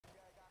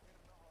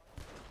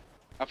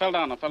I fell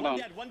down. One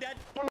dead.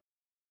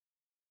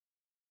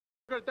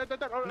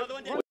 Another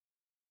one dead.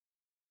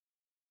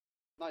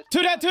 Nice.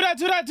 Two dead. Okay,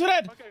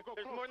 go.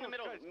 There's more in the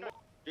middle.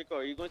 Rico,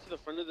 are you going to the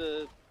front of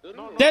the building?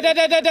 No.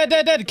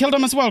 Dead. Killed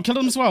him as well.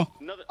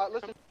 Another.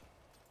 Listen.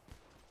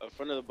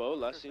 Front of the boat,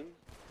 last scene.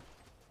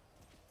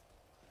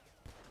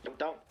 Jump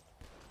down.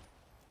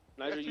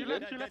 Nice, To you your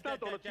good? left now,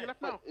 Donald. To your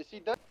left now. Is he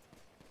dead?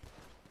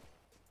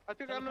 I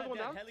think I got another one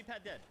down.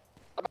 Helipad dead.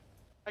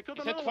 I killed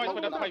He said another twice one.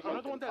 with a pipe.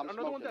 Another one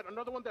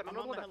dead. I'm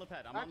on the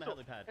Axel.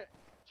 helipad.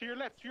 To your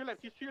left.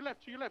 He's to your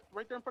left.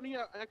 Right there in front of you.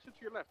 Exit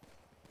to your left.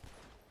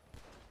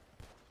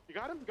 You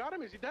got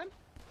him? Is he dead?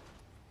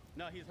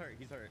 No, he's hurt.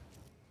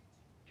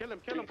 Kill him.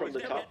 From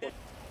the top.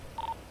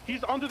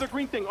 He's under the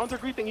green thing.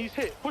 He's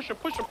hit. Push him.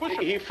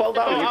 He fell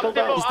down.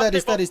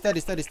 He's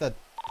dead.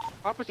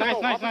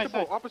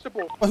 Opposite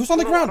ball. Wait, who's on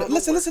the ground?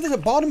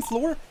 Listen. Bottom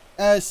floor.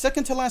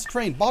 Second to last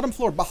crane. Bottom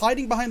floor.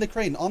 Hiding behind the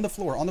crane. On the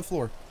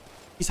floor.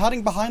 He's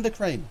hiding behind the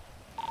crane.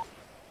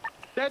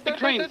 Dead.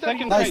 Crane,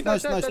 second Nice.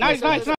 crane. Nice.